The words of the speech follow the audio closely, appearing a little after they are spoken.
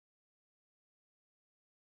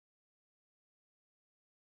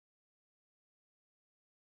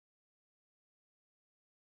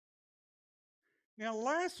Now,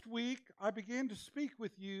 last week, I began to speak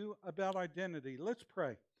with you about identity. Let's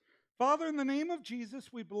pray. Father, in the name of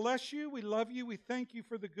Jesus, we bless you, we love you, we thank you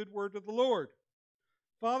for the good word of the Lord.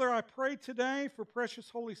 Father, I pray today for precious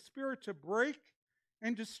Holy Spirit to break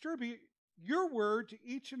and distribute your word to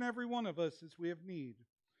each and every one of us as we have need.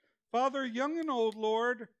 Father, young and old,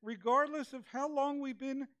 Lord, regardless of how long we've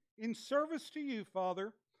been in service to you,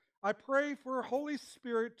 Father, I pray for Holy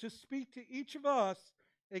Spirit to speak to each of us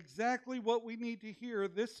exactly what we need to hear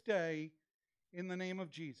this day in the name of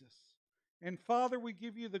Jesus. And Father, we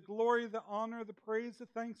give you the glory, the honor, the praise, the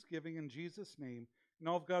thanksgiving in Jesus' name. And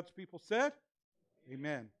all of God's people said,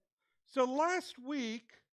 Amen. So last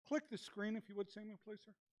week, click the screen if you would, Samuel, please,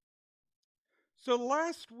 sir. So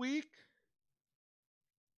last week,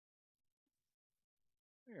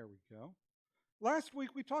 there we go. Last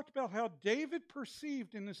week we talked about how David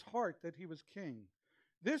perceived in his heart that he was king.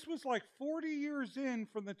 This was like 40 years in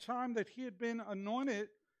from the time that he had been anointed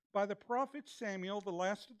by the prophet Samuel, the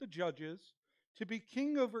last of the judges, to be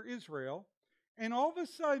king over Israel. And all of a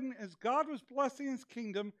sudden, as God was blessing his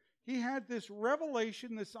kingdom, he had this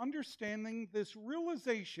revelation, this understanding, this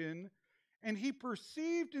realization, and he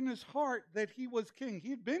perceived in his heart that he was king.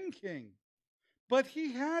 He had been king. But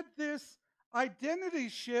he had this identity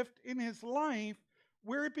shift in his life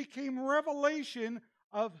where it became revelation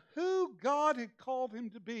of who God had called him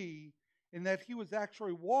to be and that he was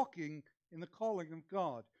actually walking in the calling of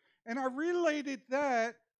God. And I related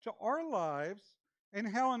that to our lives and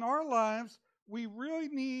how in our lives we really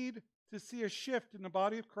need to see a shift in the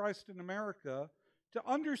body of Christ in America to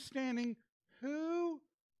understanding who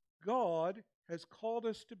God has called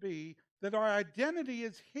us to be, that our identity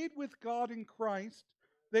is hid with God in Christ,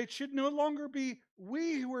 that it should no longer be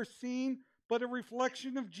we who are seen, but a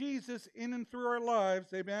reflection of Jesus in and through our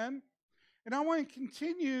lives. Amen? And I want to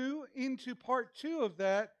continue into part 2 of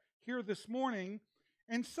that here this morning.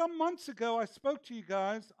 And some months ago, I spoke to you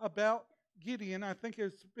guys about Gideon. I think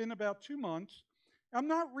it's been about 2 months. I'm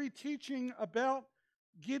not reteaching about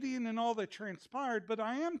Gideon and all that transpired, but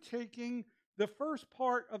I am taking the first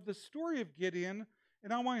part of the story of Gideon,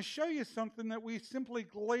 and I want to show you something that we simply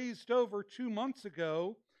glazed over 2 months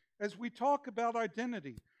ago as we talk about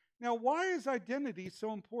identity. Now, why is identity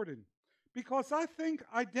so important? Because I think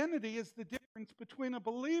identity is the difference between a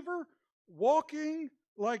believer walking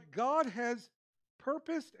like God has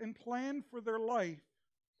purposed and planned for their life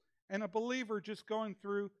and a believer just going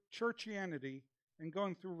through churchianity and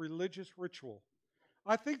going through religious ritual.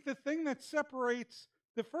 I think the thing that separates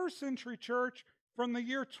the first century church from the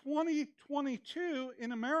year 2022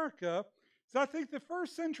 in America is I think the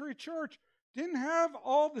first century church didn't have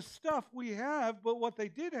all the stuff we have, but what they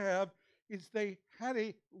did have is they had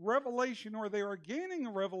a revelation, or they were gaining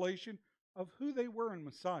a revelation of who they were in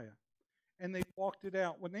Messiah. And they walked it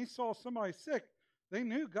out. When they saw somebody sick, they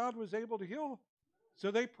knew God was able to heal.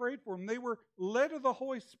 So they prayed for him. They were led of the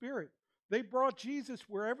Holy Spirit. They brought Jesus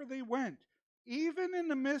wherever they went, even in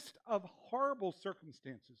the midst of horrible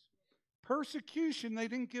circumstances. Persecution, they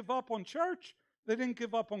didn't give up on church. They didn't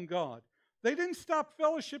give up on God. They didn't stop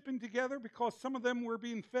fellowshipping together because some of them were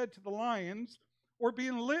being fed to the lions or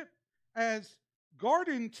being lit as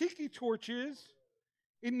garden tiki torches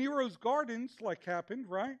in Nero's gardens, like happened,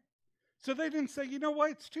 right? So they didn't say, you know what,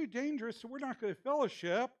 it's too dangerous, so we're not going to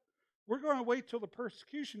fellowship. We're going to wait till the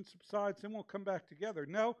persecution subsides and we'll come back together.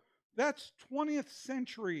 No, that's 20th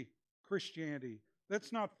century Christianity.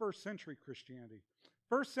 That's not first century Christianity.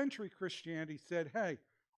 First century Christianity said, hey,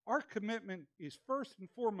 our commitment is first and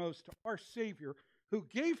foremost to our Savior who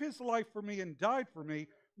gave his life for me and died for me.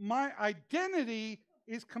 My identity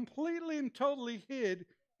is completely and totally hid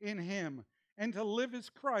in him. And to live is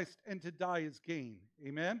Christ and to die is gain.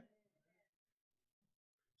 Amen?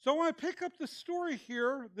 So I want to pick up the story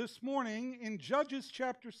here this morning in Judges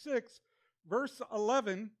chapter 6, verse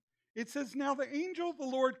 11. It says, now the angel of the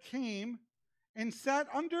Lord came and sat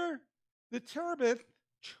under the terebinth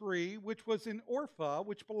tree, which was in Orpha,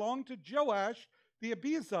 which belonged to Joash the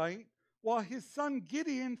Abiezrite, while his son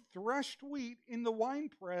Gideon threshed wheat in the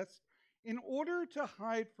winepress in order to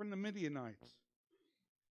hide from the Midianites.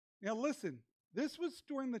 Now listen, this was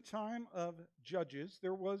during the time of Judges.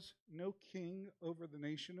 There was no king over the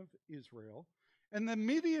nation of Israel, and the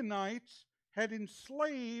Midianites had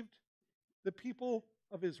enslaved the people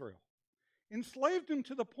of Israel. Enslaved them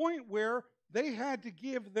to the point where they had to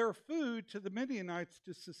give their food to the Midianites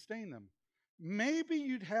to sustain them. Maybe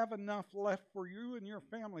you'd have enough left for you and your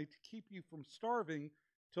family to keep you from starving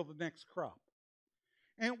till the next crop.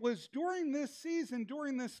 And it was during this season,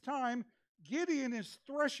 during this time, Gideon is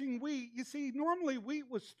threshing wheat. You see, normally wheat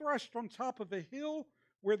was threshed on top of a hill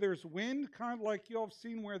where there's wind, kind of like you all have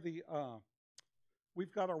seen where the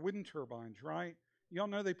we've got our wind turbines, right? Y'all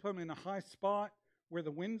know they put them in a high spot where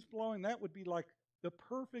the wind's blowing. That would be like the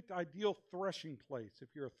perfect ideal threshing place if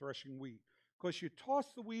you're threshing wheat. Because you toss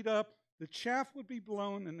the wheat up, the chaff would be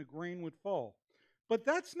blown, and the grain would fall. But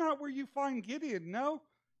that's not where you find Gideon. No,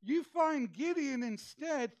 you find Gideon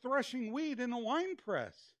instead threshing wheat in a wine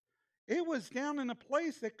press. It was down in a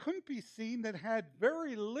place that couldn't be seen, that had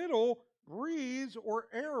very little breeze or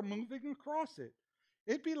air moving across it.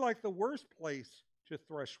 It'd be like the worst place to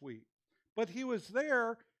thresh wheat. But he was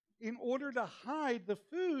there in order to hide the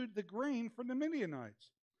food, the grain, from the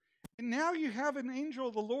Midianites. And now you have an angel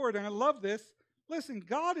of the Lord, and I love this. Listen,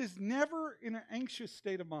 God is never in an anxious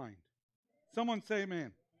state of mind. Someone say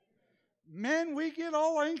amen. Men, we get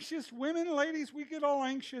all anxious. Women, ladies, we get all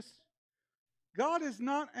anxious. God is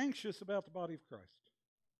not anxious about the body of Christ.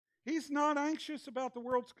 He's not anxious about the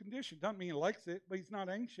world's condition. Doesn't mean he likes it, but he's not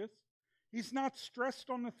anxious. He's not stressed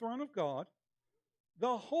on the throne of God.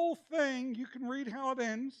 The whole thing, you can read how it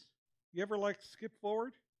ends. You ever skip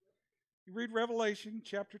forward? You read Revelation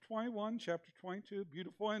chapter 21, chapter 22,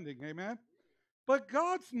 beautiful ending, amen? But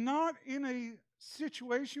God's not in a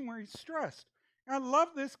situation where he's stressed. And I love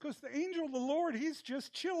this because the angel of the Lord, he's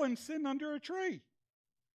just chilling, sitting under a tree.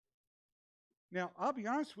 Now, I'll be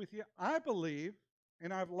honest with you, I believe,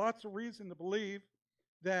 and I have lots of reason to believe,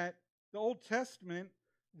 that the Old Testament,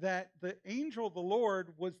 that the angel of the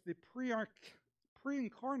Lord was the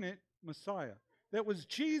pre-incarnate Messiah. That was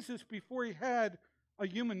Jesus before he had a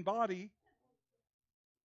human body.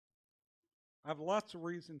 I have lots of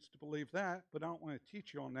reasons to believe that, but I don't want to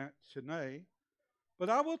teach you on that today. But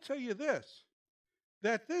I will tell you this,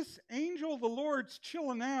 that this angel of the Lord's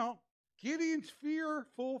chilling out. Gideon's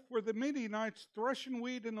fearful for the Midianites threshing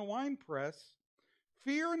wheat in the winepress.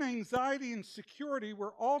 Fear and anxiety and security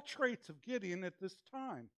were all traits of Gideon at this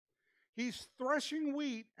time. He's threshing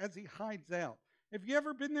wheat as he hides out. Have you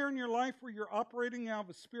ever been there in your life where you're operating out of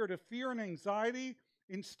a spirit of fear and anxiety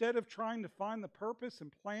instead of trying to find the purpose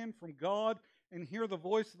and plan from God and hear the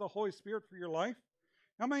voice of the Holy Spirit for your life?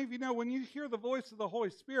 How many of you know when you hear the voice of the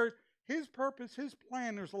Holy Spirit, his purpose, his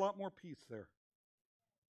plan, there's a lot more peace there?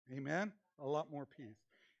 Amen? A lot more peace.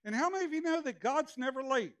 And how many of you know that God's never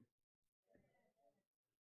late?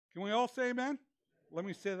 Can we all say amen? Let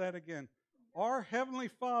me say that again. Our Heavenly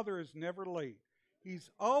Father is never late. He's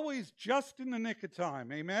always just in the nick of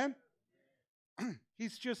time. Amen?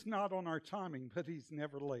 He's just not on our timing, but he's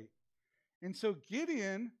never late. And so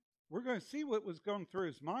Gideon, we're going to see what was going through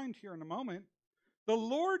his mind here in a moment. The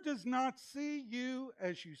Lord does not see you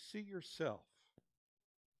as you see yourself.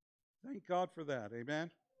 Thank God for that.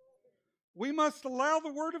 Amen? We must allow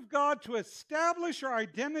the Word of God to establish our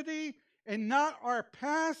identity and not our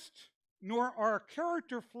past nor our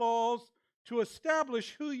character flaws to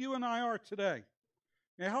establish who you and I are today.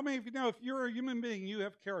 Now, how many of you know if you're a human being, you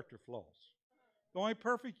have character flaws? The only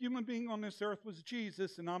perfect human being on this earth was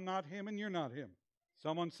Jesus, and I'm not him and you're not him.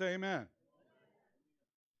 Someone say amen.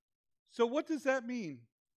 So what does that mean?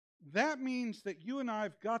 That means that you and I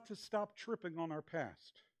have got to stop tripping on our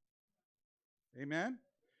past. Amen?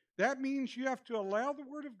 That means you have to allow the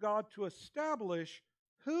Word of God to establish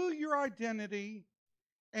who your identity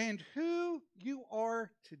and who you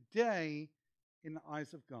are today in the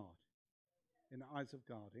eyes of God. In the eyes of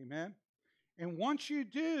God. Amen? And once you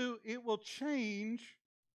do, it will change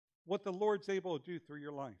what the Lord's able to do through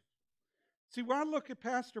your life. See, when I look at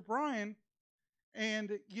Pastor Brian,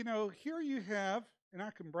 and, here you have, and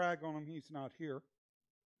I can brag on him, he's not here.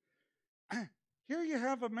 Here you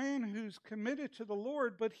have a man who's committed to the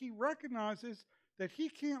Lord, but he recognizes that he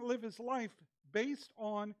can't live his life based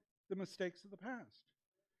on the mistakes of the past.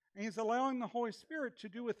 And he's allowing the Holy Spirit to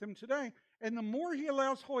do with him today. And the more he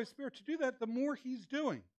allows Holy Spirit to do that, the more he's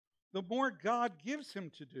doing. The more God gives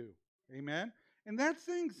him to do. Amen? And that's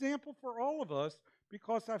the example for all of us,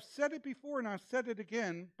 because I've said it before and I've said it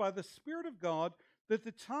again, by the Spirit of God, that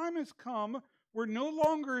the time has come where no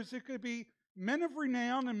longer is it going to be men of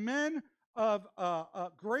renown and men of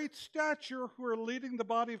great stature who are leading the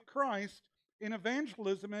body of Christ in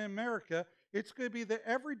evangelism in America. It's going to be the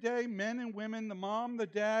everyday men and women, the mom, the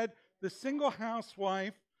dad, the single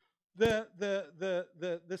housewife,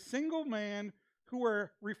 the single man who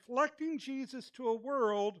are reflecting Jesus to a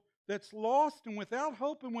world that's lost and without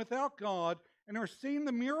hope and without God, and are seeing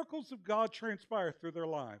the miracles of God transpire through their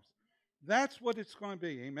lives. That's what it's going to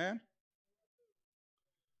be. Amen?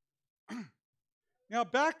 Now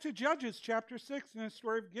back to Judges chapter 6 and the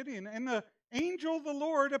story of Gideon. And the angel of the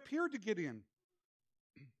Lord appeared to Gideon.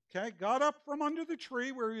 Okay, got up from under the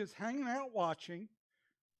tree where he was hanging out watching,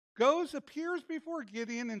 appears before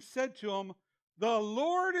Gideon and said to him, "The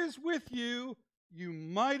Lord is with you, you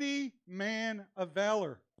mighty man of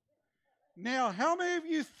valor. Now, how many of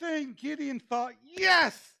you think Gideon thought,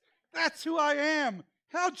 yes, that's who I am?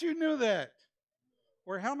 How'd you know that?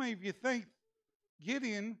 Or how many of you think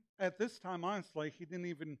Gideon, at this time, honestly, he didn't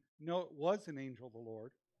even know it was an angel of the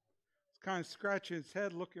Lord. He's kind of scratching his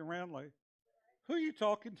head, looking around like, who are you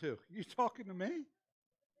talking to? You talking to me?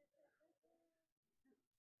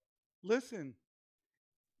 Listen,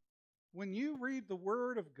 when you read the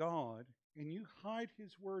Word of God and you hide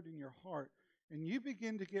His Word in your heart and you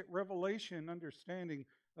begin to get revelation and understanding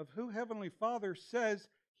of who Heavenly Father says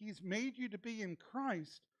He's made you to be in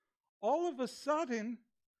Christ, all of a sudden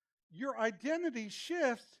your identity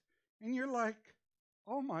shifts and you're like,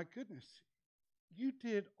 oh my goodness, you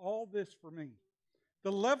did all this for me.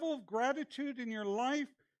 The level of gratitude in your life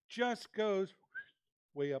just goes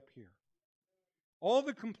way up here. All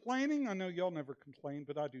the complaining, I know y'all never complain,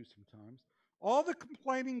 but I do sometimes. All the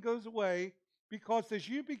complaining goes away because as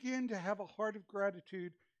you begin to have a heart of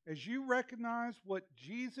gratitude, as you recognize what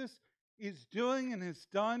Jesus is doing and has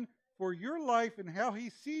done for your life and how He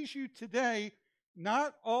sees you today,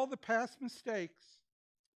 not all the past mistakes,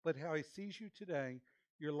 but how He sees you today,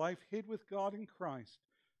 your life hid with God in Christ,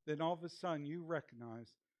 then all of a sudden you recognize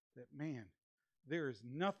that, man, there is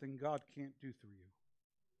nothing God can't do through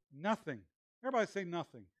you. Nothing. Everybody say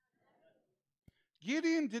nothing.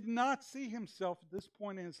 Gideon did not see himself at this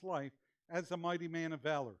point in his life as a mighty man of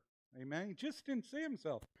valor. Amen. He just didn't see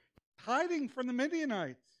himself. Hiding from the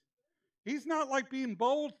Midianites. He's not like being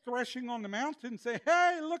bold, threshing on the mountain, say,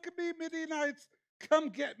 hey, look at me, Midianites. Come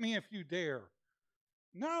get me if you dare.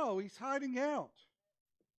 No, he's hiding out.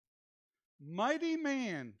 Mighty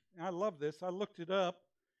man. I love this. I looked it up.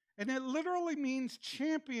 And it literally means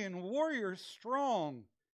champion, warrior, strong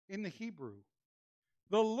in the Hebrew.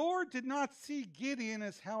 The Lord did not see Gideon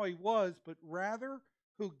as how he was, but rather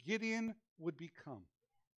who Gideon would become.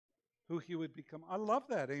 Who he would become. I love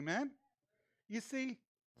that, amen? You see,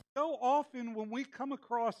 so often when we come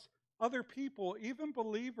across other people, even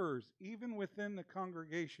believers, even within the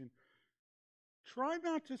congregation, try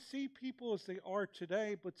not to see people as they are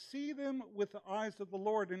today, but see them with the eyes of the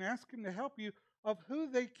Lord and ask Him to help you of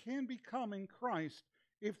who they can become in Christ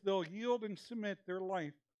if they'll yield and submit their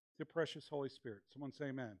life to precious Holy Spirit. Someone say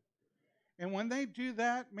amen. And when they do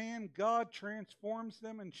that, man, God transforms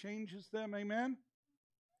them and changes them, amen?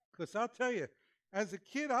 Because I'll tell you, as a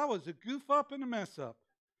kid, I was a goof up and a mess up.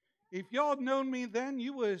 If y'all had known me then,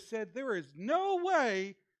 you would have said there is no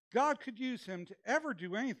way God could use him to ever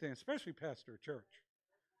do anything, especially pastor a church.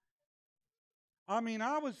 I mean,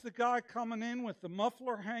 I was the guy coming in with the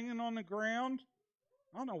muffler hanging on the ground.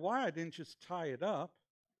 I don't know why I didn't just tie it up.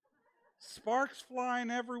 Sparks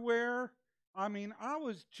flying everywhere. I mean, I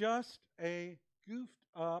was just a goofed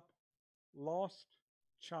up, lost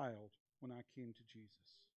child when I came to Jesus.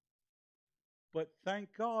 But thank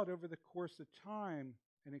God over the course of time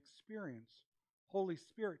and experience, Holy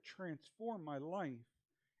Spirit transformed my life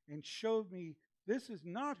and showed me, this is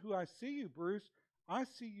not who I see you, Bruce. I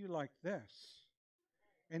see you like this.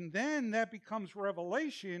 And then that becomes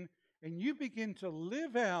revelation, and you begin to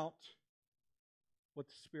live out what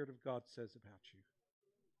the Spirit of God says about you.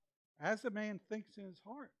 As a man thinks in his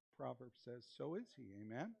heart, Proverbs says, so is he.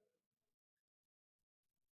 Amen?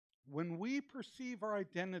 When we perceive our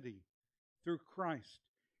identity through Christ,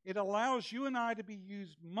 it allows you and I to be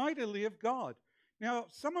used mightily of God. Now,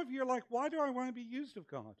 some of you are like, why do I want to be used of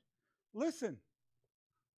God? Listen,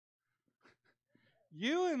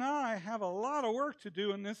 you and I have a lot of work to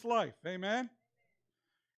do in this life. Amen?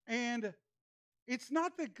 And it's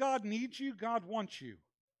not that God needs you, God wants you.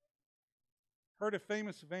 Heard a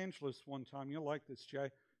famous evangelist one time, you'll like this, Jay.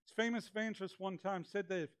 This famous evangelist one time said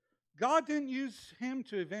that if God didn't use him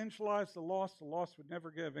to evangelize the lost would never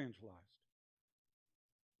get evangelized.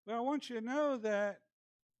 But I want you to know that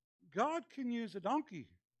God can use a donkey.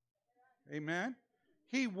 Amen?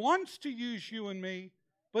 He wants to use you and me,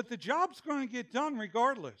 but the job's going to get done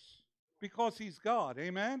regardless because He's God.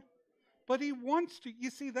 Amen? But He wants to. You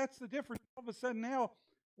see, that's the difference. All of a sudden now,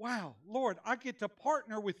 wow, Lord, I get to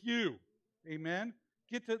partner with you. Amen?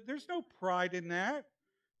 There's no pride in that.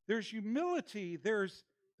 There's humility. There's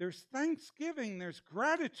thanksgiving. There's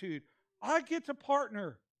gratitude. I get to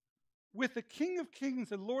partner with the King of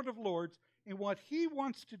Kings and Lord of Lords in what He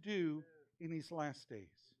wants to do in these last days.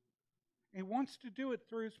 He wants to do it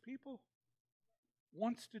through His people.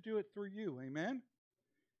 Wants to do it through you. Amen?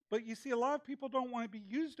 But you see, a lot of people don't want to be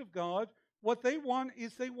used of God. What they want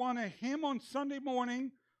is they want a hymn on Sunday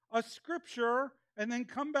morning, a scripture, and then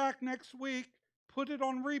come back next week, put it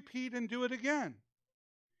on repeat, and do it again.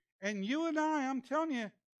 And you and I, I'm telling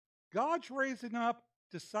you, God's raising up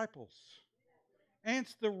disciples. And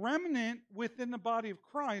it's the remnant within the body of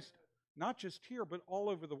Christ, not just here, but all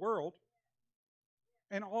over the world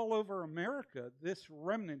and all over America, this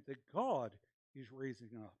remnant that God is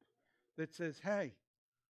raising up that says, hey,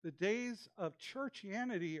 the days of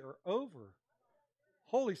churchianity are over.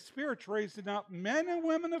 Holy Spirit's raising up men and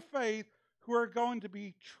women of faith who are going to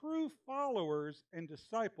be true followers and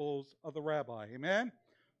disciples of the rabbi. Amen?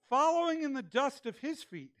 Following in the dust of his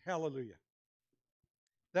feet. Hallelujah.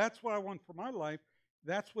 That's what I want for my life.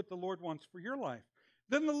 That's what the Lord wants for your life.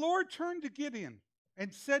 Then the Lord turned to Gideon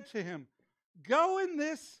and said to him, go in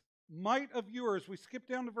this might of yours. We skip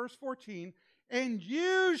down to verse 14. And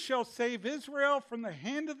you shall save Israel from the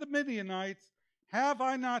hand of the Midianites. Have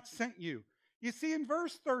I not sent you? You see, in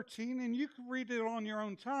verse 13, and you can read it on your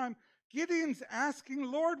own time, Gideon's asking,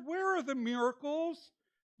 Lord, where are the miracles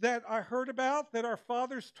that I heard about, that our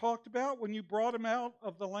fathers talked about when you brought them out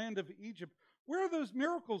of the land of Egypt? Where are those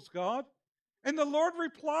miracles, God? And the Lord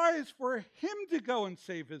replies for him to go and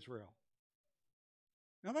save Israel.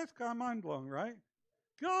 Now that's kind of mind-blowing, right?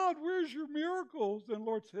 God, where's your miracles? And the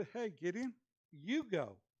Lord said, hey, Gideon, you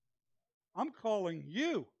go. I'm calling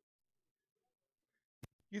you.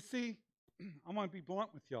 You see, I want to be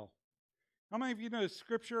blunt with y'all. How many of you know the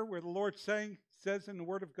scripture where the Lord says in the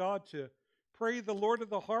Word of God to pray the Lord of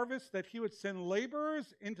the harvest that he would send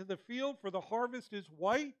laborers into the field, for the harvest is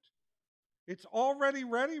white? It's already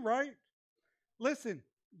ready, right? Listen,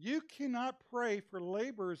 you cannot pray for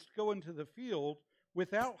laborers to go into the field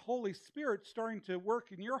without Holy Spirit starting to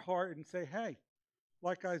work in your heart and say, hey,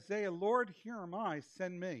 like Isaiah, Lord, here am I,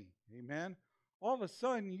 send me. Amen. All of a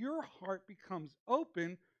sudden, your heart becomes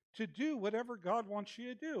open to do whatever God wants you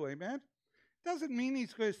to do. Amen. Doesn't mean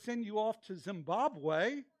he's going to send you off to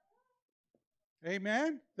Zimbabwe.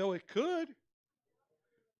 Amen. Though it could.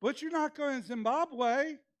 But you're not going to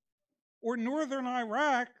Zimbabwe or northern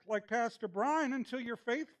Iraq like Pastor Brian until you're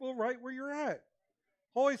faithful right where you're at.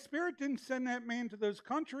 Holy Spirit didn't send that man to those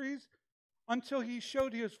countries until he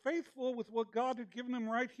showed he was faithful with what God had given him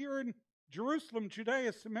right here in Jerusalem,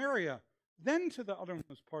 Judea, Samaria, then to the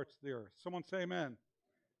uttermost parts of the earth. Someone say amen.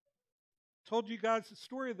 Told you guys the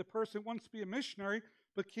story of the person who wants to be a missionary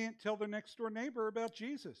but can't tell their next door neighbor about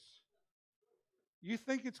Jesus. You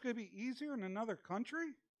think it's going to be easier in another country?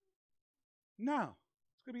 No.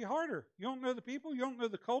 It's going to be harder. You don't know the people. You don't know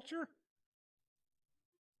the culture.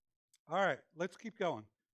 All right, let's keep going.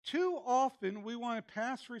 Too often we want to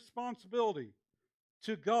pass responsibility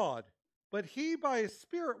to God, but he by his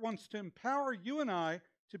Spirit wants to empower you and I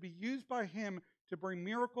to be used by him to bring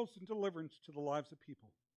miracles and deliverance to the lives of people.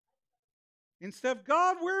 Instead of,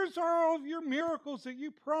 God, where's all of your miracles that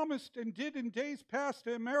you promised and did in days past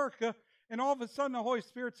to America? And all of a sudden the Holy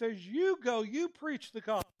Spirit says, you go, you preach the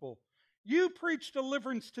gospel. You preach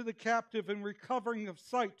deliverance to the captive and recovering of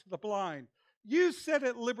sight to the blind. You set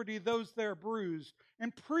at liberty those that are bruised,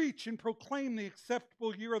 and preach and proclaim the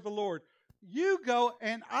acceptable year of the Lord. You go,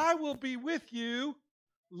 and I will be with you,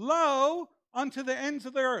 lo, unto the ends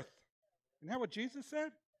of the earth. Isn't that what Jesus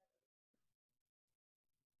said?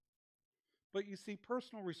 But you see,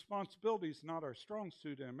 personal responsibility is not our strong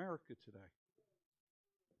suit in America today.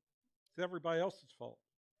 It's everybody else's fault.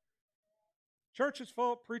 Church's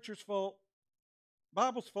fault, preacher's fault,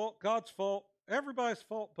 Bible's fault, God's fault, everybody's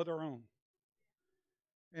fault but our own.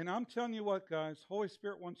 And I'm telling you what, guys, Holy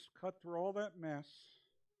Spirit wants to cut through all that mess,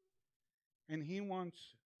 and he wants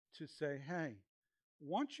to say, hey,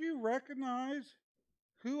 once you recognize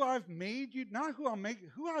who I've made you, not who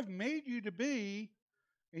I've made you to be,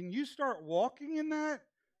 and you start walking in that,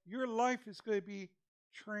 your life is going to be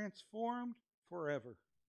transformed forever.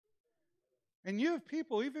 And you have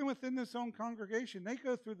people, even within this own congregation, they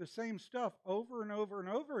go through the same stuff over and over and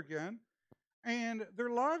over again, and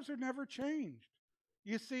their lives are never changed.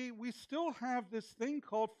 You see, we still have this thing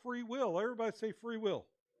called free will. Everybody say free will.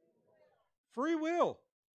 Free will.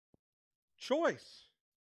 Choice.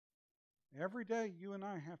 Every day you and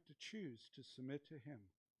I have to choose to submit to him.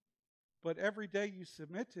 But every day you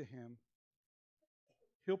submit to him,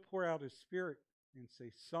 he'll pour out his Spirit and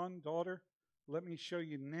say, son, daughter, let me show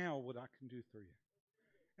you now what I can do through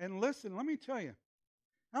you. And listen, let me tell you,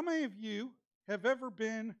 how many of you have ever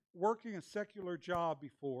been working a secular job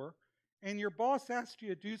before, and your boss asked you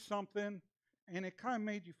to do something, and it kind of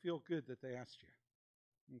made you feel good that they asked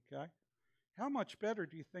you? Okay? How much better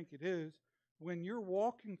do you think it is when you're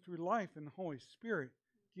walking through life and the Holy Spirit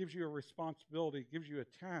gives you a responsibility, gives you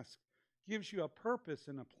a task, gives you a purpose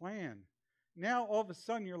and a plan? Now, all of a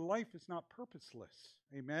sudden, your life is not purposeless.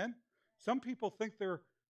 Amen? Some people think their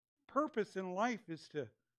purpose in life is to,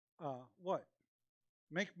 what?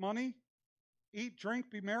 Make money, eat,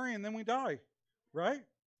 drink, be merry, and then we die. Right?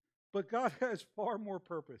 But God has far more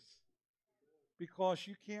purpose because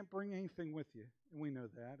you can't bring anything with you. And we know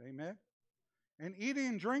that. Amen? And eating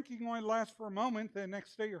and drinking only lasts for a moment. The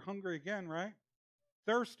next day you're hungry again, right?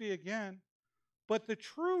 Thirsty again. But the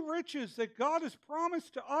true riches that God has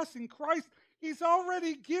promised to us in Christ, He's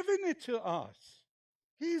already given it to us.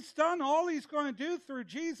 He's done all He's going to do through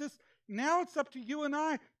Jesus. Now it's up to you and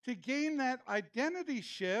I to gain that identity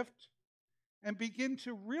shift and begin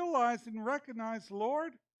to realize and recognize,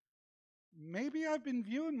 Lord, maybe I've been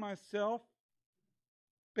viewing myself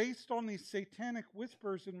based on these satanic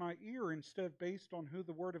whispers in my ear instead of based on who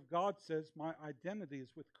the Word of God says my identity is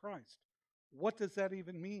with Christ. What does that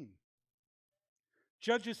even mean?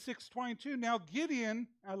 Judges 6:22. Now Gideon,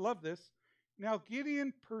 I love this. Now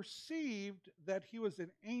Gideon perceived that he was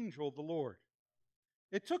an angel of the Lord.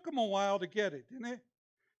 It took him a while to get it, didn't it?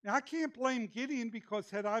 Now I can't blame Gideon because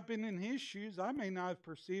had I been in his shoes, I may not have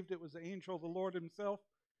perceived it was the angel of the Lord himself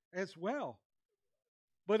as well.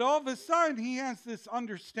 But all of a sudden he has this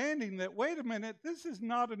understanding that, wait a minute, this is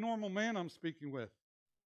not a normal man I'm speaking with.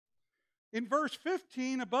 In verse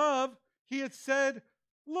 15 above, he had said,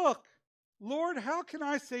 look, Lord, how can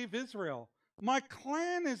I save Israel? My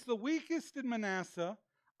clan is the weakest in Manasseh.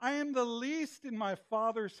 I am the least in my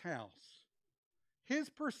father's house. His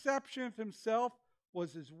perception of himself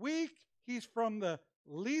was as weak. He's from the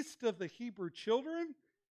least of the Hebrew children.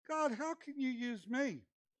 God, how can you use me?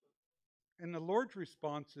 And the Lord's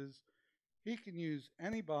response is, He can use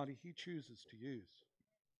anybody He chooses to use.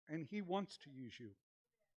 And He wants to use you.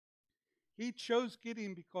 He chose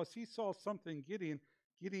Gideon because He saw something Gideon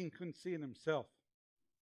couldn't see in himself.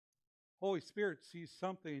 Holy Spirit sees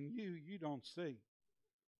something in you don't see.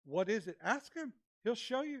 What is it? Ask Him. He'll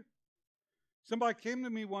show you. Somebody came to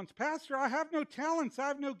me once, Pastor, I have no talents. I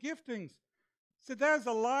have no giftings. I said, that is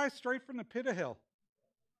a lie straight from the pit of hell.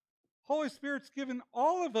 Holy Spirit's given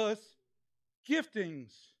all of us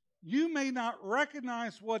giftings. You may not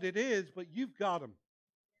recognize what it is, but you've got them.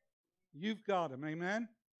 You've got them. Amen?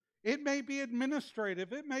 It may be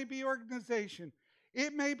administrative. It may be organization.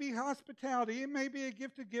 It may be hospitality. It may be a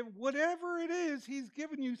gift to give. Whatever it is, He's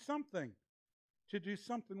given you something to do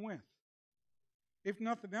something with. If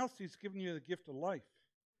nothing else, He's given you the gift of life.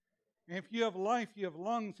 And if you have life, you have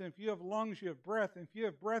lungs. And if you have lungs, you have breath. And if you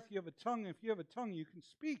have breath, you have a tongue. And if you have a tongue, you can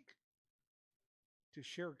speak to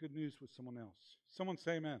share good news with someone else. Someone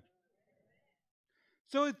say amen.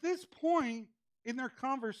 So at this point in their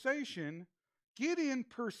conversation, Gideon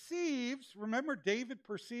perceives, remember David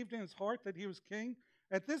perceived in his heart that he was king?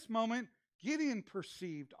 At this moment, Gideon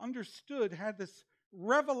perceived, understood, had this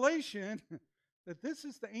revelation that this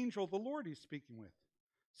is the angel of the Lord he's speaking with.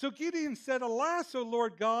 So Gideon said, Alas, O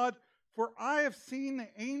Lord God, for I have seen the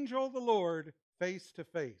angel of the Lord face to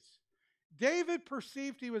face. David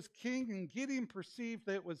perceived he was king, and Gideon perceived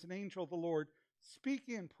that it was an angel of the Lord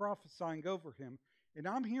speaking and prophesying over him. And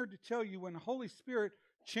I'm here to tell you, when the Holy Spirit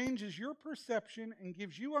changes your perception and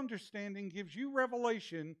gives you understanding, gives you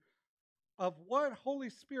revelation of what Holy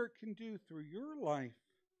Spirit can do through your life,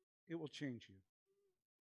 it will change you.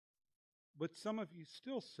 But some of you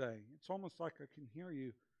still say, it's almost like I can hear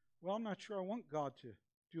you, well, I'm not sure I want God to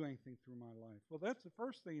do anything through my life. Well, that's the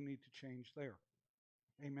first thing you need to change there.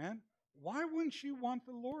 Amen? Why wouldn't you want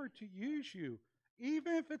the Lord to use you,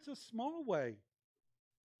 even if it's a small way?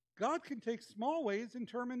 God can take small ways and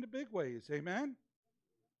turn them into big ways. Amen?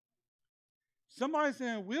 Somebody's in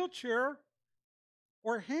a wheelchair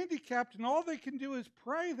or handicapped and all they can do is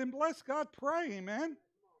pray, then bless God, pray. Amen?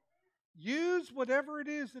 Use whatever it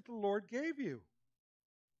is that the Lord gave you.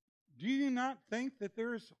 Do you not think that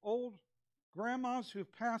there's old grandmas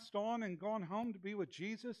who've passed on and gone home to be with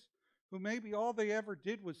Jesus, who maybe all they ever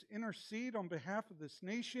did was intercede on behalf of this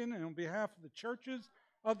nation and on behalf of the churches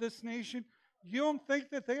of this nation? You don't think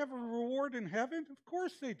that they have a reward in heaven? Of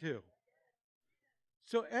course they do.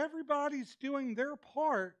 So everybody's doing their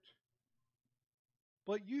part,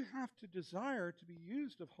 but you have to desire to be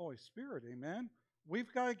used of Holy Spirit. Amen?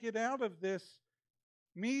 We've got to get out of this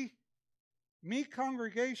me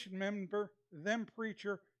congregation member, them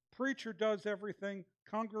preacher. Preacher does everything.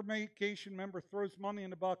 Congregation member throws money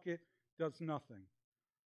in the bucket, does nothing.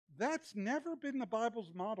 That's never been the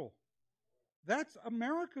Bible's model. That's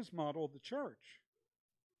America's model of the church.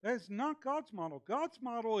 That is not God's model. God's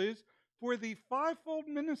model is for the fivefold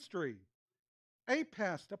ministry,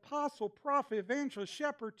 apostolic, apostle, prophet, evangelist,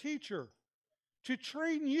 shepherd, teacher, to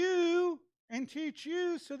train you and teach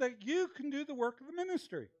you so that you can do the work of the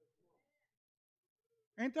ministry.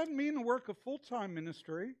 And it doesn't mean the work of full-time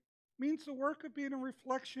ministry. It means the work of being a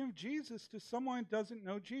reflection of Jesus to someone who doesn't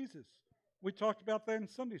know Jesus. We talked about that in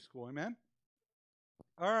Sunday school, amen?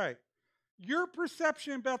 All right. Your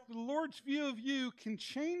perception about the Lord's view of you can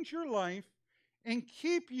change your life and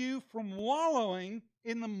keep you from wallowing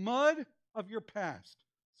in the mud of your past.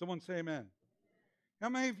 Someone say amen. How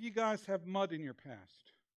many of you guys have mud in your past?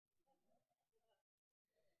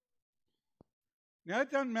 Now, it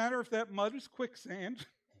doesn't matter if that mud is quicksand.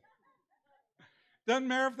 Doesn't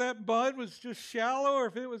matter if that mud was just shallow or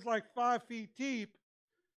if it was like 5 feet deep.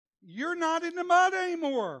 You're not in the mud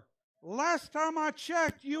anymore. Last time I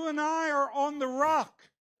checked, you and I are on the rock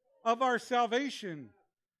of our salvation.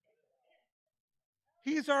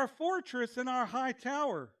 He's our fortress and our high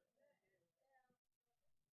tower.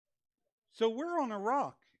 So we're on a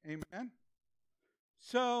rock. Amen.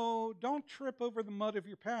 So don't trip over the mud of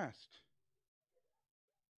your past.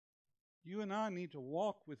 You and I need to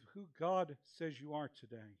walk with who God says you are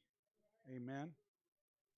today. Amen.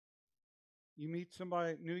 You meet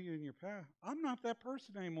somebody that knew you in your past. I'm not that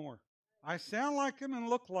person anymore. I sound like him and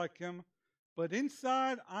look like him, but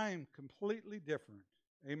inside I am completely different.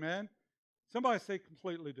 Amen. Somebody say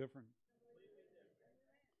completely different.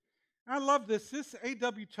 I love this. This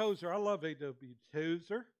A.W. Tozer. I love A.W.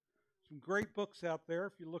 Tozer. Some great books out there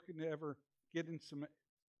if you're looking to ever get in some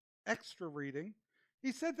extra reading.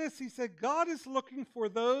 He said this. He said, God is looking for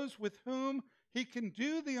those with whom he can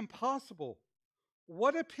do the impossible.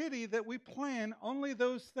 What a pity that we plan only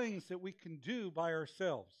those things that we can do by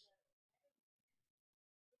ourselves.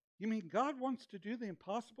 You mean God wants to do the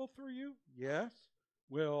impossible through you? Yes.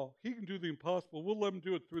 Well, he can do the impossible. We'll let him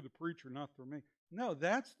do it through the preacher, not through me. No,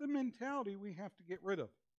 that's the mentality we have to get rid of.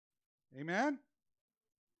 Amen?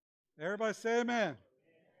 Everybody say amen.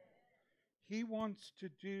 He wants to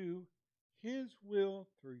do his will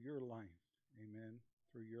through your life. Amen?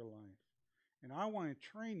 Through your life. And I want to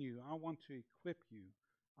train you. I want to equip you.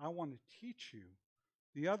 I want to teach you.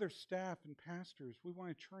 The other staff and pastors, we want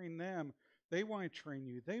to train them. They want to train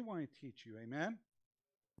you. They want to teach you. Amen?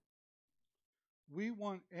 We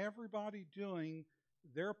want everybody doing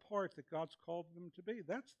their part that God's called them to be.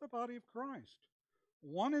 That's the body of Christ.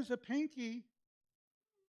 One is a pinky.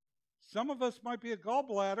 Some of us might be a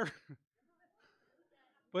gallbladder.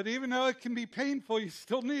 But even though it can be painful, you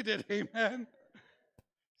still need it. Amen?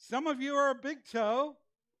 Some of you are a big toe.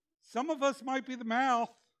 Some of us might be the mouth.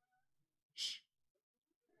 Shh.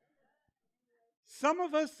 Some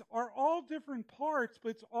of us are all different parts, but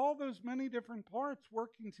it's all those many different parts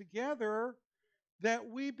working together that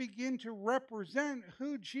we begin to represent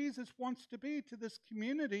who Jesus wants to be to this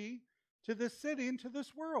community, to this city, and to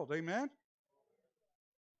this world. Amen?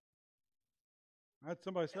 I had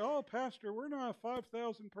somebody say, oh, Pastor, we're not a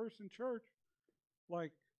 5,000-person church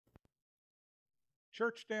like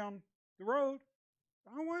church down the road.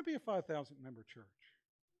 I don't want to be a 5,000-member church.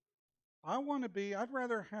 I'd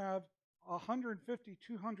rather have 150,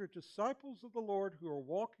 200 disciples of the Lord who are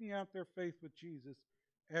walking out their faith with Jesus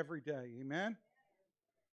every day. Amen?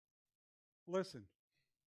 Listen,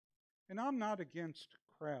 and I'm not against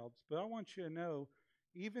crowds, but I want you to know,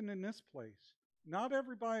 even in this place, not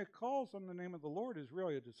everybody that calls on the name of the Lord is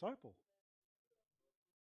really a disciple.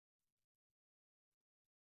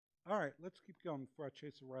 All right, let's keep going before I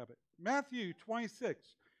chase a rabbit. Matthew 26.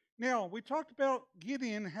 Now, we talked about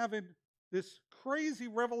Gideon having this crazy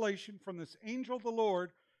revelation from this angel of the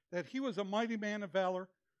Lord that he was a mighty man of valor,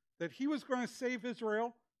 that he was going to save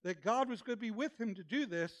Israel, that God was going to be with him to do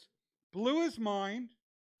this. Blew his mind.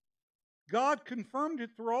 God confirmed it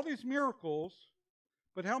through all these miracles.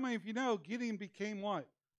 But how many of you know Gideon became what?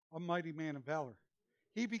 A mighty man of valor.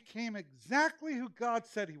 He became exactly who God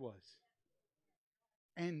said he was.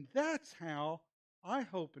 And that's how I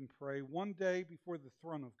hope and pray one day before the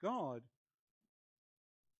throne of God,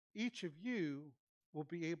 each of you will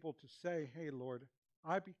be able to say, hey, Lord,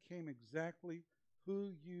 I became exactly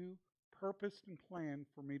who you purposed and planned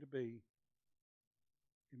for me to be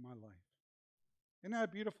in my life. Isn't that a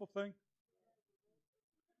beautiful thing?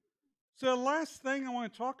 So the last thing I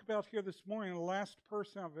want to talk about here this morning, the last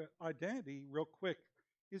person of identity, real quick,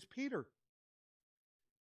 is Peter.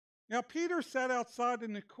 Now, Peter sat outside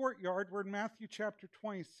in the courtyard. We're in Matthew chapter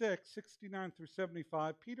 26, 69 through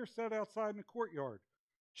 75. Peter sat outside in the courtyard.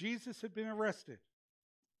 Jesus had been arrested.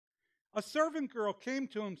 A servant girl came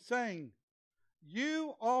to him saying,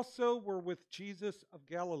 you also were with Jesus of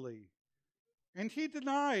Galilee. And he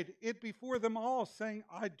denied it before them all, saying,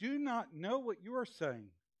 I do not know what you are saying.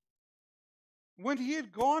 When he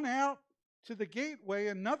had gone out to the gateway,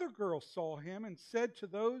 another girl saw him and said to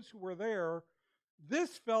those who were there,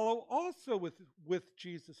 this fellow also with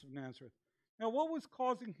Jesus of Nazareth. Now, what was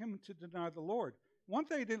causing him to deny the Lord? One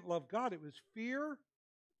thing, he didn't love God. It was fear,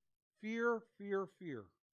 fear, fear, fear.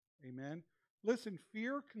 Amen. Listen,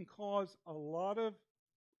 fear can cause a lot of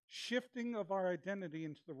shifting of our identity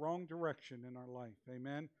into the wrong direction in our life.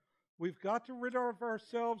 Amen. We've got to rid of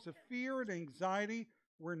ourselves of fear and anxiety.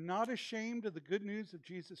 We're not ashamed of the good news of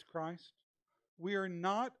Jesus Christ. We are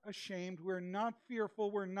not ashamed. We're not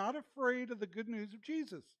fearful. We're not afraid of the good news of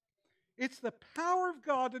Jesus. It's the power of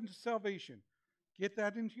God into salvation. Get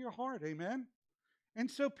that into your heart. Amen.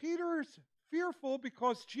 And so Peter's fearful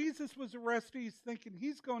because Jesus was arrested. He's thinking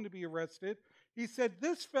he's going to be arrested. He said,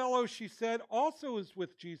 this fellow, she said, also is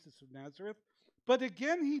with Jesus of Nazareth. But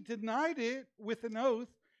again, he denied it with an oath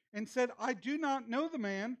and said, I do not know the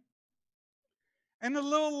man. And a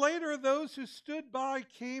little later, those who stood by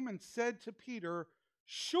came and said to Peter,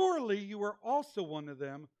 surely you are also one of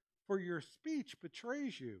them, for your speech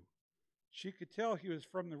betrays you. She could tell he was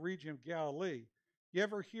from the region of Galilee. You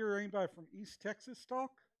ever hear anybody from East Texas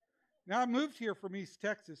talk? Now, I moved here from East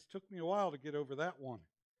Texas. It took me a while to get over that one.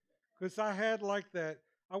 Because I had like that.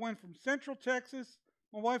 I went from Central Texas.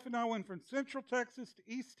 My wife and I went from Central Texas to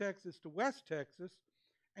East Texas to West Texas.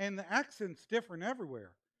 And the accent's different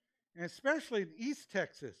everywhere. And especially in East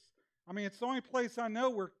Texas. I mean, it's the only place I know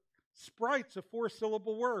where Sprite's a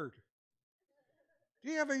 4-syllable word.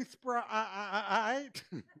 Do you have any Sprite?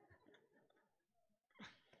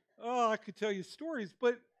 Oh, I could tell you stories,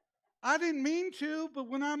 but I didn't mean to. But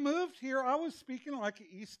when I moved here, I was speaking like an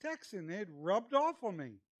East Texan. It rubbed off on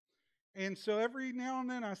me. And so every now and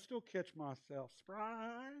then I still catch myself.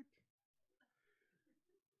 Sprite.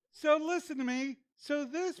 So listen to me. So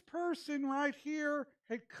this person right here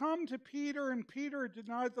had come to Peter, and Peter had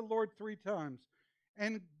denied the Lord 3 times.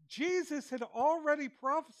 And Jesus had already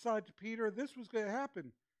prophesied to Peter this was going to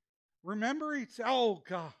happen. Remember, he'd say, oh,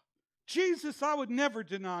 God, Jesus, I would never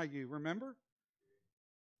deny you. Remember?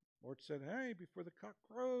 The Lord said, hey, before the cock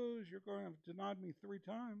crows, you're going to have denied me 3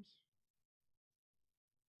 times.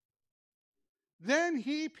 Then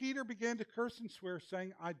he, Peter, began to curse and swear,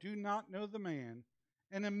 saying, I do not know the man.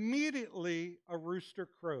 And immediately a rooster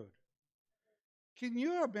crowed. Can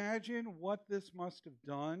you imagine what this must have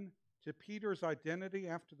done to Peter's identity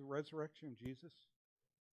after the resurrection of Jesus?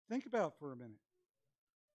 Think about it for a minute.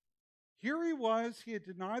 Here he was, he had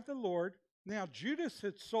denied the Lord. Now Judas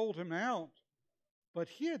had sold him out, but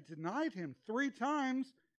he had denied him 3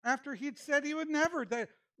 times after he'd said he would never.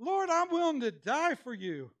 Lord, I'm willing to die for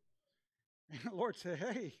you. And the Lord said,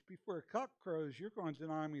 hey, before a cock crows, you're going to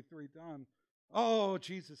deny me 3 times. Oh,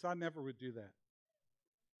 Jesus, I never would do that.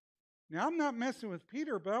 Now, I'm not messing with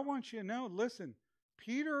Peter, but I want you to know, listen,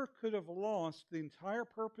 Peter could have lost the entire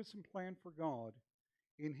purpose and plan for God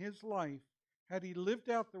in his life had he lived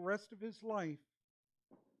out the rest of his life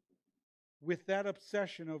with that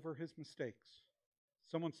obsession over his mistakes.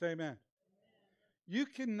 Someone say amen. You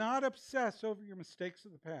cannot obsess over your mistakes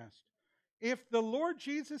of the past. If the Lord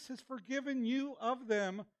Jesus has forgiven you of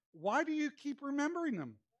them, why do you keep remembering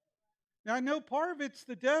them? Now, I know part of it's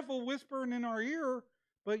the devil whispering in our ear,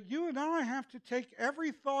 but you and I have to take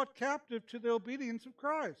every thought captive to the obedience of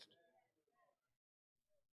Christ.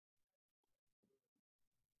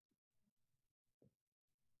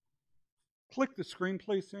 Click the screen,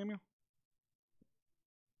 please, Samuel.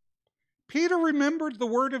 Peter remembered the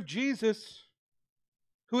word of Jesus,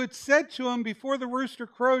 who had said to him, before the rooster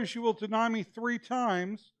crows, you will deny me 3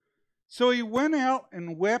 times. So he went out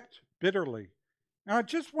and wept bitterly. Now, I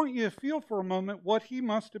just want you to feel for a moment what he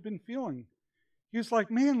must have been feeling. He was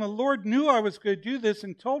like, man, the Lord knew I was going to do this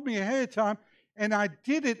and told me ahead of time, and I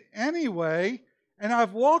did it anyway, and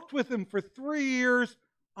I've walked with him for 3 years.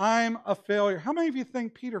 I'm a failure. How many of you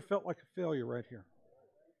think Peter felt like a failure right here?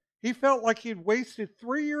 He felt like he had wasted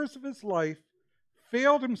 3 years of his life,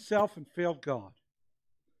 failed himself, and failed God.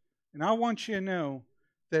 And I want you to know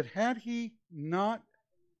that had he not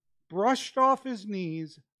brushed off his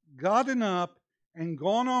knees, gotten up, and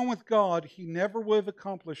gone on with God, he never would have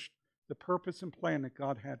accomplished the purpose and plan that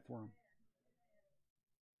God had for him.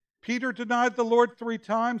 Peter denied the Lord 3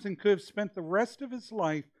 times and could have spent the rest of his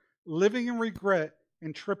life living in regret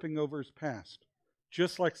and tripping over his past,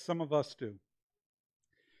 just like some of us do.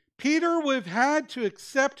 Peter would have had to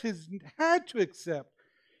accept his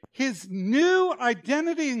new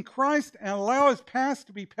identity in Christ and allow his past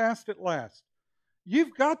to be past at last.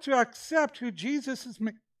 You've got to accept who Jesus has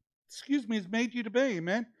made you to be,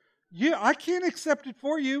 amen? I can't accept it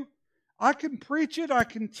for you. I can preach it, I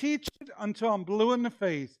can teach it until I'm blue in the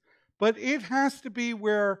face. But it has to be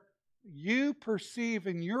where you perceive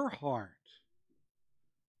in your heart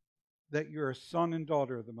that you're a son and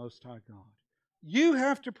daughter of the Most High God. You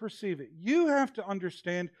have to perceive it. You have to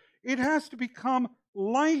understand. It has to become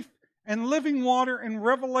life and living water and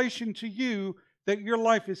revelation to you that your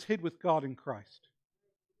life is hid with God in Christ.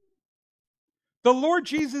 The Lord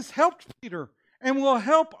Jesus helped Peter, and will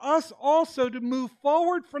help us also to move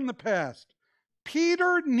forward from the past.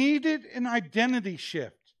 Peter needed an identity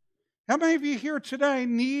shift. How many of you here today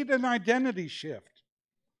need an identity shift?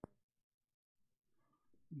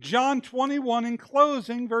 John 21 in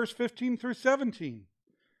closing, verse 15 through 17.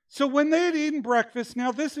 So when they had eaten breakfast,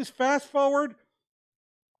 now this is fast forward,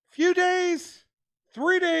 few days,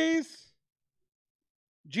 3 days,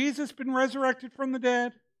 Jesus been resurrected from the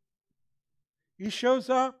dead. He shows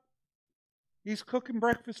up. He's cooking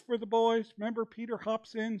breakfast for the boys. Remember, Peter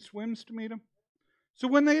hops in, swims to meet him. So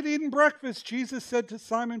when they had eaten breakfast, Jesus said to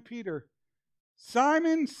Simon Peter,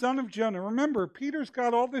 Simon, son of Jonah. Remember, Peter's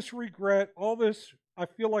got all this regret, all this, I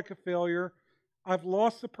feel like a failure. I've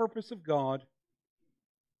lost the purpose of God.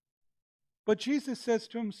 But Jesus says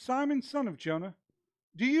to him, Simon, son of Jonah,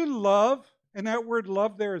 do you love, and that word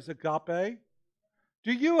love there is agape,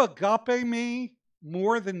 do you agape me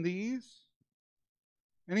more than these?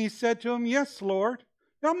 And he said to him, yes, Lord.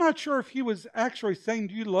 Now, I'm not sure if he was actually saying,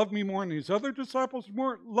 do you love me more than these other disciples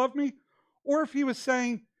love me? Or if he was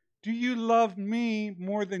saying, do you love me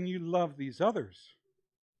more than you love these others?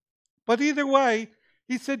 But either way,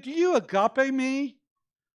 he said, do you agape me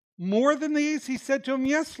more than these? He said to him,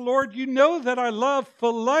 yes, Lord, you know that I love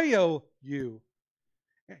phileo you.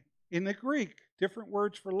 In the Greek, different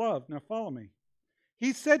words for love. Now follow me.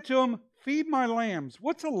 He said to him, feed my lambs.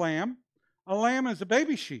 What's a lamb? A lamb is a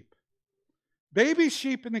baby sheep. Baby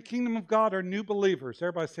sheep in the kingdom of God are new believers.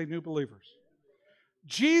 Everybody say new believers.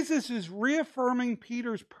 Jesus is reaffirming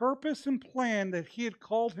Peter's purpose and plan that he had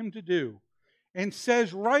called him to do, and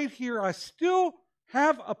says right here, I still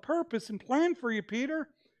have a purpose and plan for you, Peter.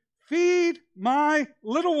 Feed my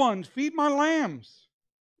little ones, feed my lambs.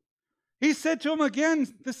 He said to him again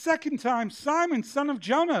the second time, Simon, son of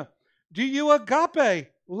Jonah, do you agape,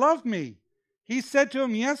 love me? He said to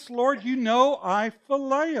him, yes, Lord, you know I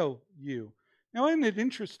phileo you. Now, isn't it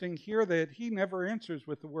interesting here that he never answers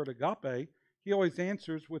with the word agape? He always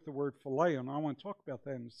answers with the word phileo, and I want to talk about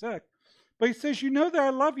that in a sec. But he says, you know that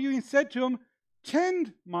I love you. He said to him,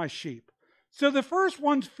 tend my sheep. So the first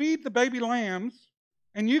one's feed the baby lambs,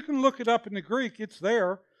 and you can look it up in the Greek, it's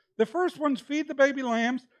there. The first one's feed the baby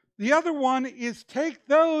lambs. The other one is take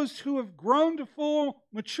those who have grown to full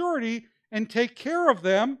maturity and take care of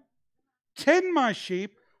them. Tend my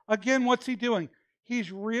sheep. Again, what's he doing?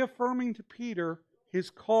 He's reaffirming to Peter his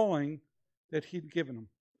calling that he'd given him.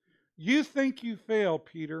 You think you failed,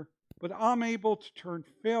 Peter, but I'm able to turn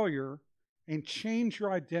failure and change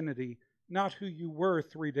your identity, not who you were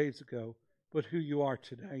 3 days ago, but who you are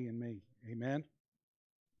today in me. Amen?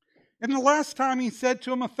 And the last time he said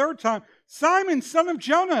to him a third time, Simon, son of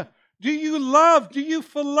Jonah, do you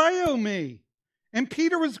phileo me? And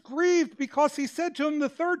Peter was grieved because he said to him the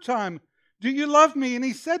third time, do you love me? And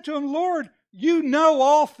he said to him, Lord, you know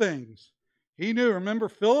all things. He knew, remember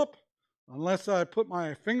Philip? Unless I put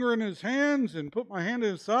my finger in his hands and put my hand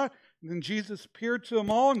in his side. And then Jesus appeared to them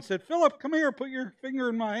all and said, Philip, come here, put your finger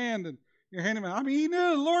in my hand and your hand in my hand. I mean, he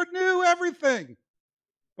knew, the Lord knew everything.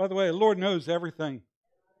 By the way, the Lord knows everything.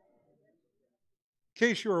 In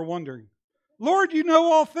case you were wondering. Lord, you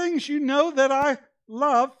know all things. You know that I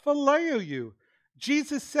love phileo you.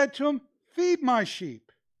 Jesus said to him, feed my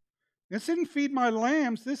sheep. This didn't feed my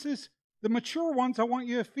lambs. This is the mature ones. I want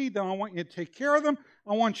you to feed them. I want you to take care of them.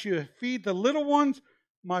 I want you to feed the little ones.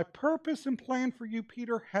 My purpose and plan for you,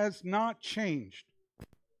 Peter, has not changed,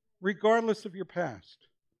 regardless of your past.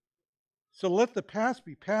 So let the past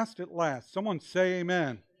be past at last. Someone say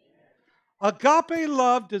amen. Agape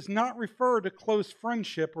love does not refer to close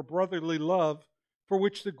friendship or brotherly love, for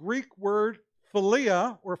which the Greek word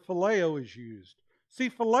philia or phileo is used. See,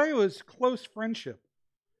 phileo is close friendship.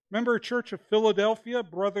 Remember Church of Philadelphia,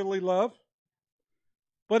 brotherly love?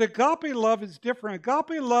 But agape love is different.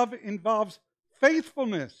 Agape love involves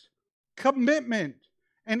faithfulness, commitment,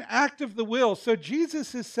 an act of the will. So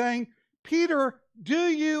Jesus is saying, Peter, do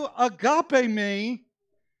you agape me?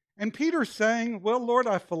 And Peter's saying, well, Lord,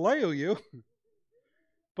 I phileo you.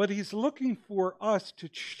 But he's looking for us to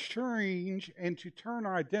change and to turn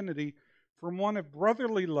our identity from one of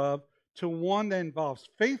brotherly love to one that involves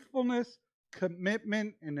faithfulness,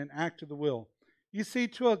 commitment, and an act of the will. You see,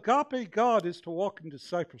 to agape God is to walk in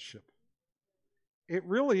discipleship. It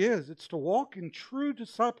really is. It's to walk in true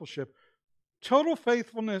discipleship. Total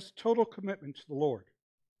faithfulness, total commitment to the Lord.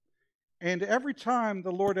 And every time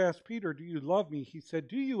the Lord asked Peter, do you love me? He said,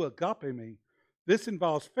 do you agape me? This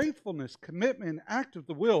involves faithfulness, commitment, act of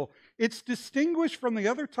the will. It's distinguished from the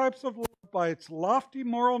other types of love by its lofty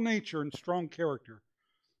moral nature and strong character.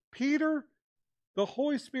 Peter, the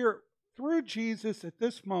Holy Spirit, through Jesus at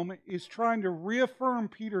this moment, is trying to reaffirm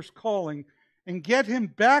Peter's calling and get him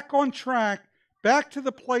back on track back to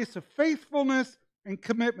the place of faithfulness and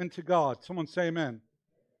commitment to God. Someone say amen.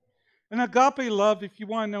 And agape love, if you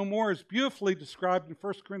want to know more, is beautifully described in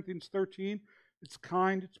 1 Corinthians 13. It's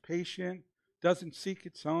kind, it's patient, doesn't seek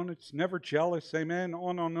its own, it's never jealous, amen,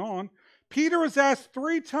 on and on. Peter was asked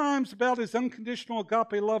 3 times about his unconditional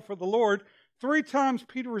agape love for the Lord. 3 times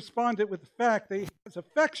Peter responded with the fact that he has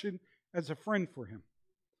affection as a friend for him.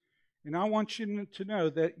 And I want you to know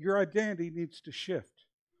that your identity needs to shift.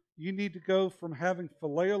 You need to go from having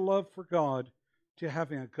phileo love for God to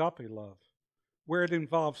having agape love, where it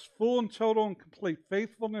involves full and total and complete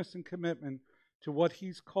faithfulness and commitment to what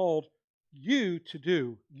He's called you to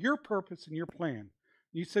do, your purpose and your plan.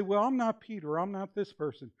 You say, well, I'm not Peter, I'm not this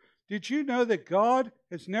person. Did you know that God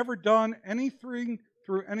has never done anything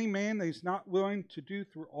through any man that He's not willing to do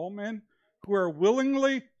through all men who are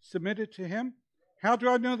willingly submitted to Him? How do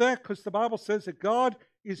I know that? Because the Bible says that God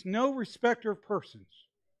is no respecter of persons.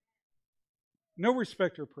 No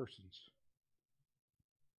respecter of persons.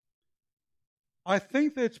 I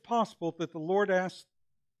think that it's possible that the Lord asked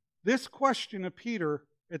this question of Peter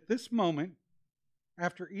at this moment,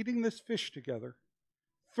 after eating this fish together,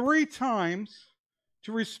 3 times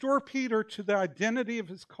to restore Peter to the identity of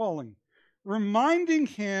his calling, reminding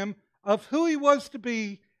him of who he was to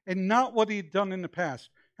be and not what he had done in the past.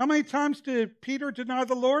 How many times did Peter deny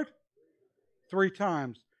the Lord? 3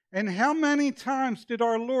 times. And how many times did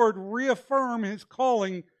our Lord reaffirm His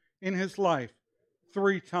calling in his life?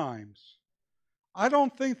 3 times. I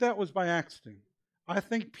don't think that was by accident. I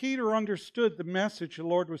think Peter understood the message the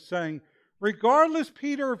Lord was saying. Regardless,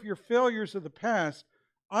 Peter, of your failures of the past,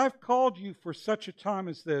 I've called you for such a time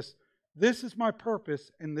as this. This is my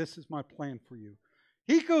purpose and this is my plan for you.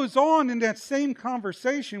 He goes on in that same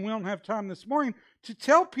conversation, we don't have time this morning, to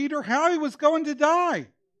tell Peter how he was going to die.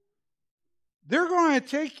 They're going to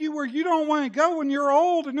take you where you don't want to go when you're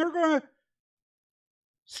old, and they're going to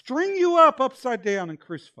string you up upside down and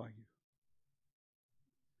crucify you.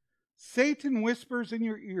 Satan whispers in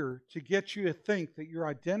your ear to get you to think that your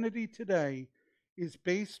identity today is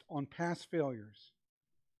based on past failures.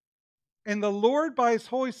 And the Lord, by His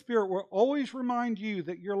Holy Spirit, will always remind you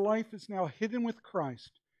that your life is now hidden with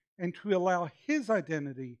Christ and to allow His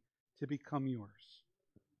identity to become yours.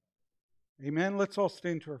 Amen. Let's all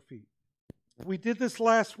stand to our feet. We did this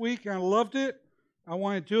last week and I loved it. I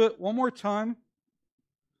want to do it one more time.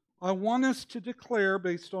 I want us to declare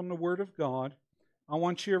based on the Word of God. I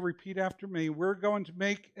want you to repeat after me. We're going to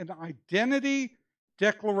make an identity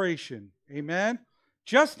declaration. Amen.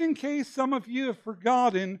 Just in case some of you have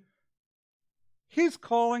forgotten His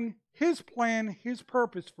calling, His plan, His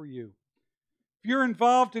purpose for you. If you're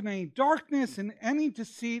involved in any darkness, in any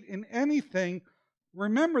deceit, in anything,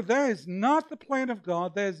 remember that is not the plan of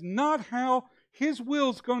God. That is not how His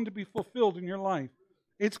will is going to be fulfilled in your life.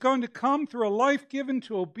 It's going to come through a life given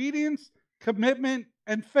to obedience, commitment,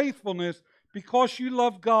 and faithfulness because you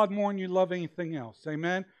love God more than you love anything else.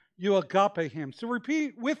 Amen? You agape Him. So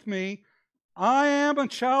repeat with me, I am a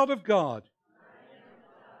child of God.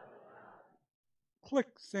 Click,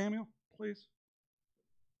 Samuel, please.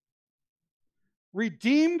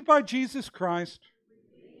 Redeemed by Jesus Christ.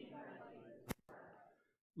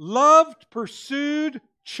 Loved, pursued,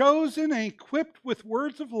 chosen, and equipped with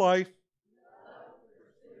words of life.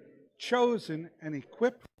 Chosen and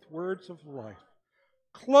equipped with words of life.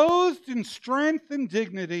 Clothed in strength and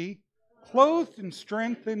dignity. Clothed in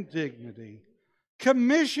strength and dignity.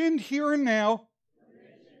 Commissioned here and now.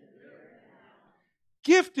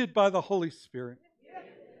 Gifted by the Holy Spirit.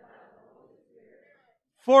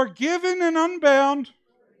 Forgiven and unbound.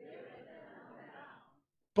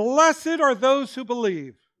 Blessed are those who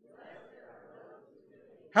believe.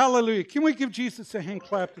 Hallelujah. Can we give Jesus a hand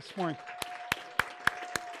clap this morning?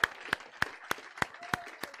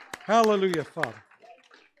 Hallelujah, Father.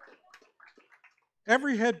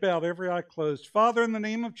 Every head bowed, every eye closed. Father, in the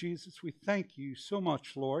name of Jesus, we thank you so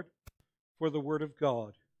much, Lord, for the Word of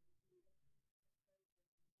God.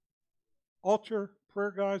 Altar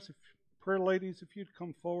prayer guys, prayer ladies, if you'd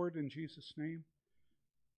come forward in Jesus' name.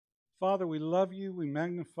 Father, we love you. We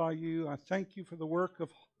magnify you. I thank you for the work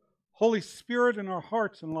of Holy Spirit in our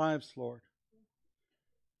hearts and lives, Lord.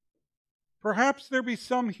 Perhaps there be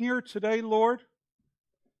some here today, Lord,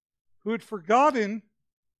 who had forgotten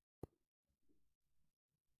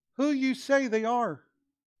who you say they are.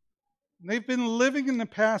 And they've been living in the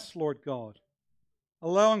past, Lord God,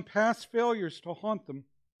 allowing past failures to haunt them.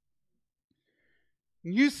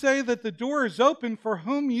 And you say that the door is open for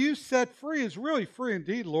whom you set free is really free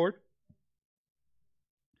indeed, Lord.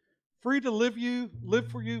 Free to live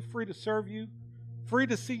for you, free to serve you, free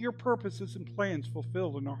to see your purposes and plans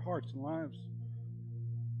fulfilled in our hearts and lives.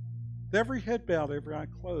 With every head bowed, every eye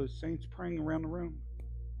closed, saints praying around the room.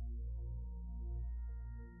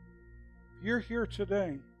 If you're here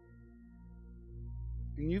today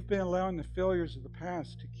and you've been allowing the failures of the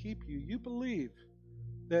past to keep you, you believe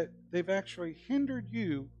that they've actually hindered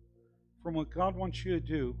you from what God wants you to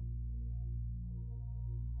do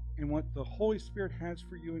and what the Holy Spirit has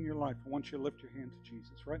for you in your life. I want you to lift your hand to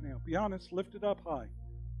Jesus right now. Be honest, lift it up high.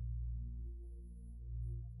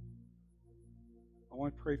 I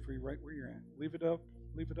want to pray for you right where you're at. Leave it up,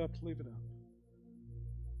 leave it up, leave it up.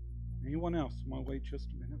 Anyone else? I'm going to wait just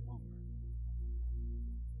a minute longer.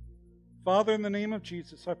 Father, in the name of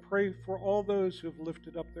Jesus, I pray for all those who have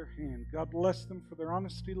lifted up their hand. God bless them for their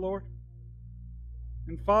honesty, Lord.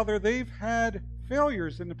 And Father, they've had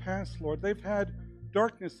failures in the past, Lord. They've had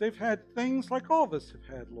darkness. They've had things like all of us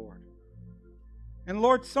have had, Lord. And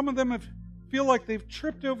Lord, some of them feel like they've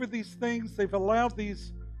tripped over these things. They've allowed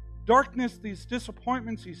these darkness, these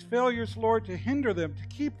disappointments, these failures, Lord, to hinder them,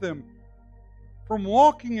 to keep them from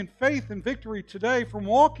walking in faith and victory today, from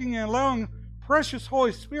walking and allowing precious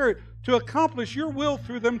Holy Spirit to accomplish your will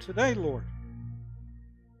through them today, Lord.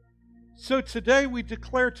 So today we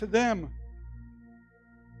declare to them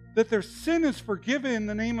that their sin is forgiven in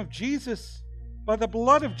the name of Jesus. By the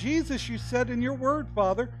blood of Jesus, you said in your word,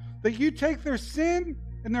 Father, that you take their sin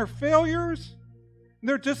and their failures and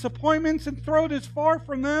their disappointments and throw it as far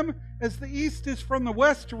from them as the east is from the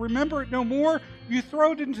west, to remember it no more. You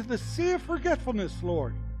throw it into the sea of forgetfulness,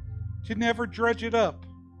 Lord, to never dredge it up.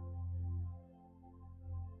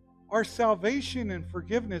 Our salvation and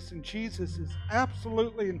forgiveness in Jesus is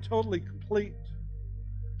absolutely and totally complete.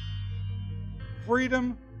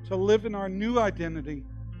 Freedom to live in our new identity.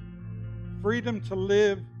 Freedom to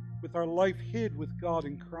live with our life hid with God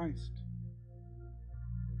in Christ.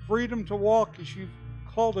 Freedom to walk as you've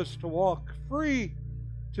called us to walk. Free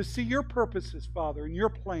to see your purposes, Father, and your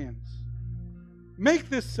plans. Make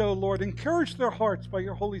this so, Lord. Encourage their hearts by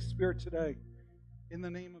your Holy Spirit today. In the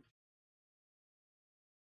name of